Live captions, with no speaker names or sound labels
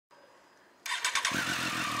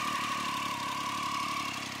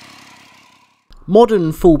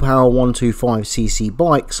Modern full power 125cc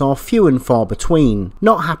bikes are few and far between.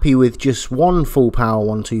 Not happy with just one full power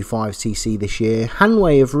 125cc this year,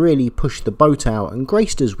 Hanway have really pushed the boat out and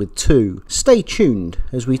graced us with two. Stay tuned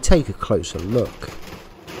as we take a closer look.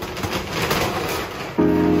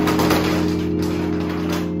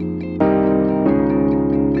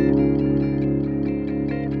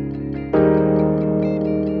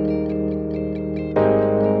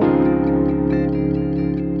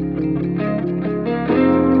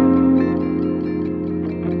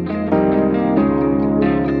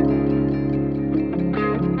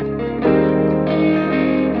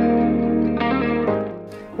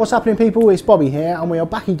 What's happening, people? It's Bobby here and we are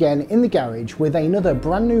back again in the garage with another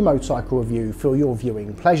brand new motorcycle review for your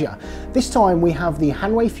viewing pleasure. This time we have the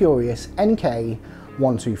Hanway Furious NK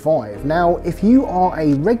 125. Now, if you are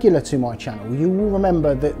a regular to my channel, you will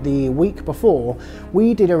remember that the week before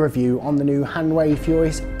we did a review on the new Hanway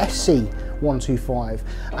Furious SC 125,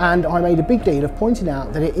 and I made a big deal of pointing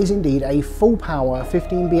out that it is indeed a full power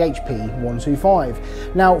 15 bhp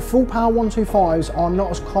 125. Now, full power 125s are not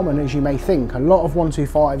as common as you may think. A lot of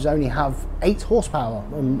 125s only have 8 horsepower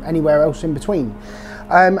and anywhere else in between.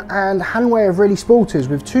 And Hanway have really spoilt us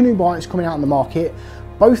with two new bikes coming out on the market,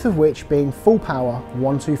 both of which being full power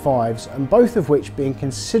 125s and both of which being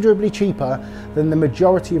considerably cheaper than the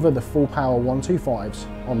majority of other full power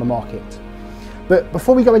 125s on the market. But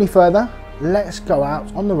before we go any further, let's go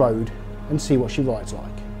out on the road and see what she rides like.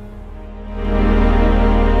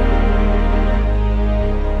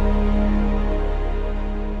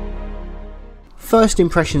 First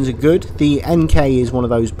impressions are good. The NK is one of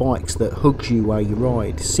those bikes that hugs you while you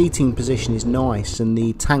ride. Seating position is nice and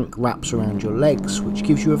the tank wraps around your legs, which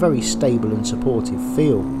gives you a very stable and supportive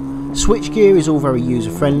feel. Switchgear is all very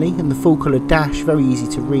user friendly and the full colour dash very easy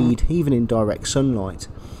to read even in direct sunlight.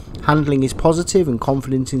 Handling is positive and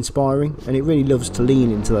confidence inspiring, and it really loves to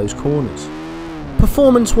lean into those corners.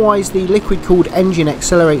 Performance wise, the liquid cooled engine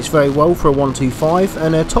accelerates very well for a 125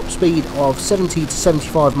 and a top speed of 70 to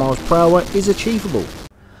 75 miles per hour is achievable.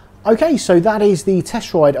 Okay, so that is the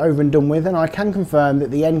test ride over and done with, and I can confirm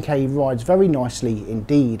that the NK rides very nicely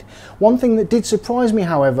indeed. One thing that did surprise me,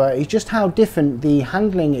 however, is just how different the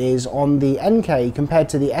handling is on the NK compared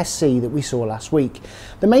to the SC that we saw last week.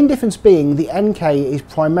 The main difference being the NK is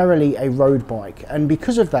primarily a road bike, and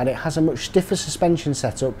because of that it has a much stiffer suspension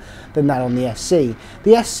setup than that on the SC.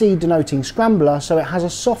 The SC denoting scrambler, so it has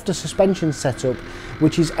a softer suspension setup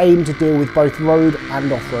which is aimed to deal with both road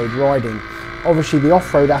and off-road riding. Obviously the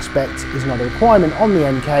off-road aspect is not a requirement on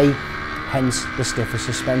the NK, hence the stiffer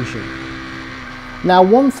suspension. Now,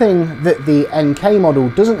 one thing that the NK model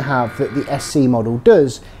doesn't have that the SC model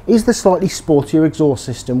does is the slightly sportier exhaust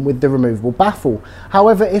system with the removable baffle.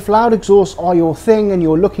 However, if loud exhausts are your thing and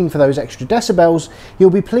you're looking for those extra decibels,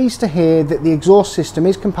 you'll be pleased to hear that the exhaust system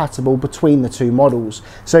is compatible between the two models.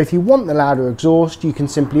 So if you want the louder exhaust, you can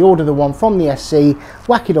simply order the one from the SC,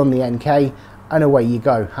 whack it on the NK, and away you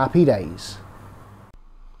go. Happy days.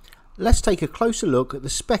 Let's take a closer look at the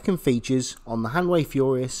spec and features on the Hanway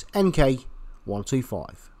Furious NK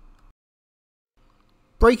 125.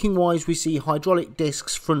 Braking wise, we see hydraulic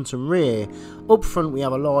discs front and rear. Up front we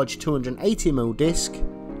have a large 280mm disc,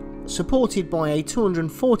 supported by a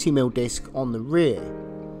 240mm disc on the rear.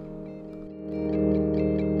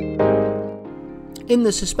 In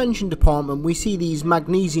the suspension department we see these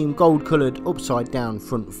magnesium gold coloured upside down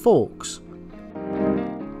front forks.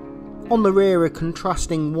 On the rear, a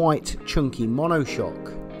contrasting white chunky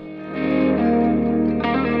monoshock.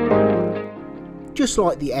 Just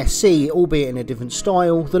like the SC, albeit in a different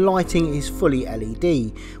style, the lighting is fully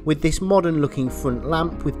LED, with this modern looking front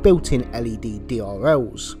lamp with built-in LED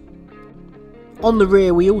DRLs. On the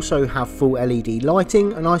rear we also have full LED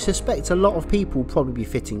lighting, and I suspect a lot of people will probably be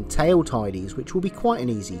fitting tail tidies, which will be quite an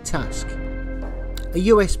easy task. A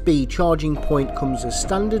USB charging point comes as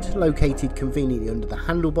standard, located conveniently under the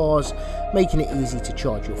handlebars, making it easy to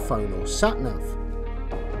charge your phone or sat-nav.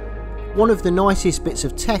 One of the nicest bits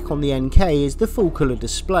of tech on the NK is the full colour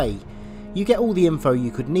display. You get all the info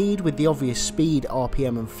you could need with the obvious speed,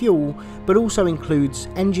 RPM and fuel, but also includes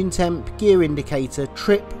engine temp, gear indicator,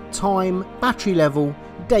 trip, time, battery level,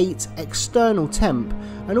 date, external temp,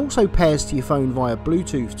 and also pairs to your phone via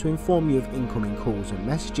Bluetooth to inform you of incoming calls and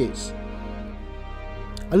messages.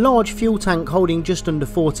 A large fuel tank holding just under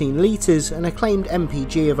 14 litres and a claimed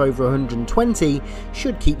MPG of over 120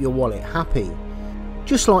 should keep your wallet happy.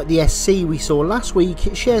 Just like the SC we saw last week,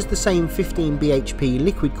 it shares the same 15 bhp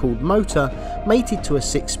liquid cooled motor mated to a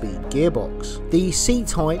 6-speed gearbox. The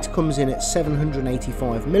seat height comes in at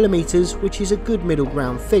 785mm, which is a good middle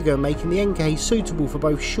ground figure, making the NK suitable for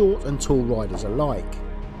both short and tall riders alike.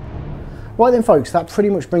 Right then folks, that pretty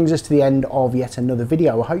much brings us to the end of yet another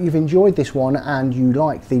video. I hope you've enjoyed this one and you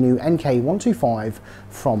like the new NK125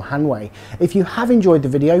 from Hanway. If you have enjoyed the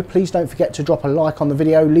video, please don't forget to drop a like on the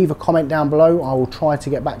video, leave a comment down below. I will try to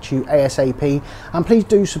get back to you ASAP, and please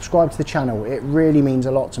do subscribe to the channel. It really means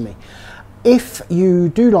a lot to me. If you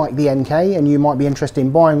do like the NK and you might be interested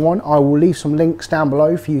in buying one, I will leave some links down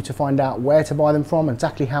below for you to find out where to buy them from,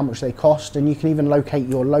 exactly how much they cost, and you can even locate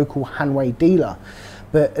your local Hanway dealer.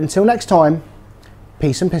 But until next time,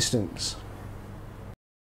 peace and pistons.